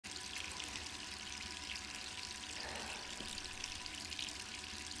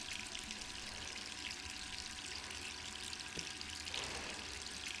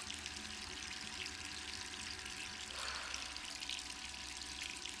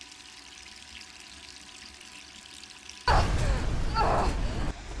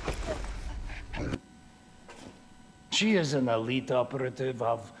She is an elite operative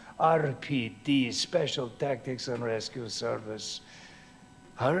of RPD, Special Tactics and Rescue Service.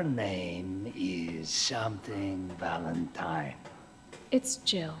 Her name is something Valentine. It's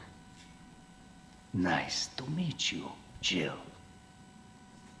Jill. Nice to meet you, Jill.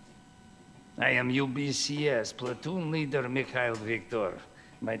 I am UBCS, platoon leader Mikhail Viktor.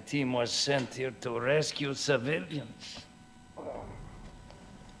 My team was sent here to rescue civilians.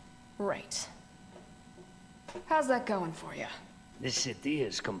 Right. How's that going for you? The city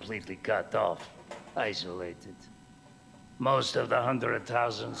is completely cut off, isolated. Most of the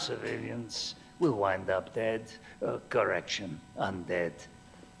 100,000 civilians will wind up dead. Correction, undead.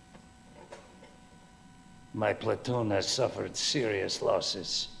 My platoon has suffered serious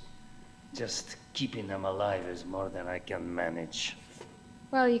losses. Just keeping them alive is more than I can manage.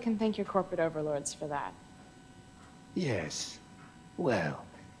 Well, you can thank your corporate overlords for that. Yes. Well,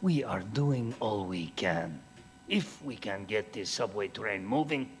 we are doing all we can. If we can get this subway train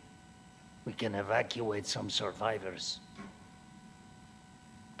moving, we can evacuate some survivors.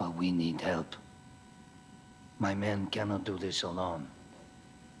 But we need help. My men cannot do this alone.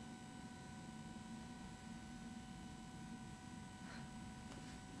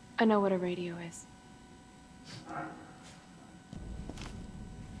 I know what a radio is.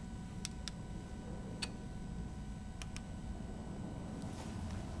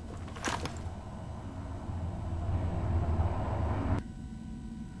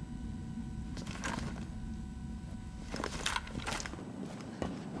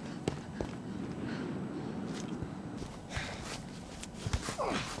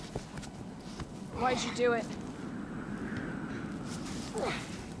 Why'd you do it?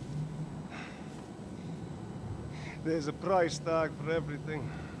 There's a price tag for everything.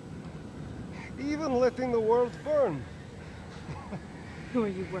 Even letting the world burn. Who are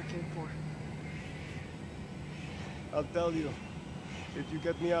you working for? I'll tell you, if you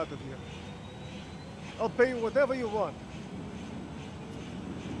get me out of here. I'll pay you whatever you want.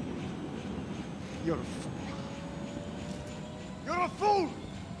 You're a fool. You're a fool!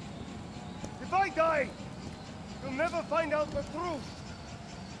 If I die, you'll never find out the truth.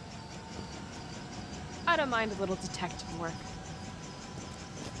 I don't mind a little detective work.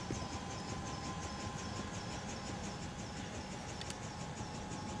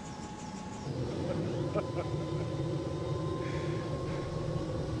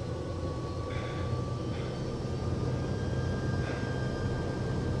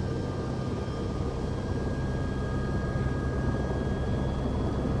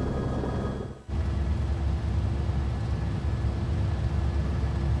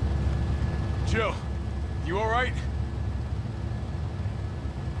 Jill, you all right?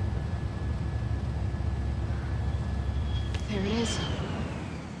 There it is.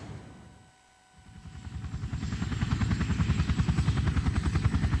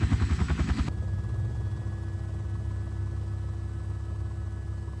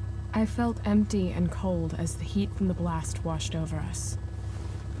 I felt empty and cold as the heat from the blast washed over us.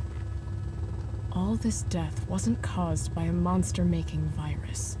 All this death wasn't caused by a monster-making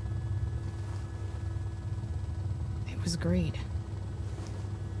virus. It was greed.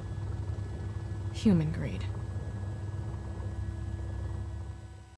 Human greed.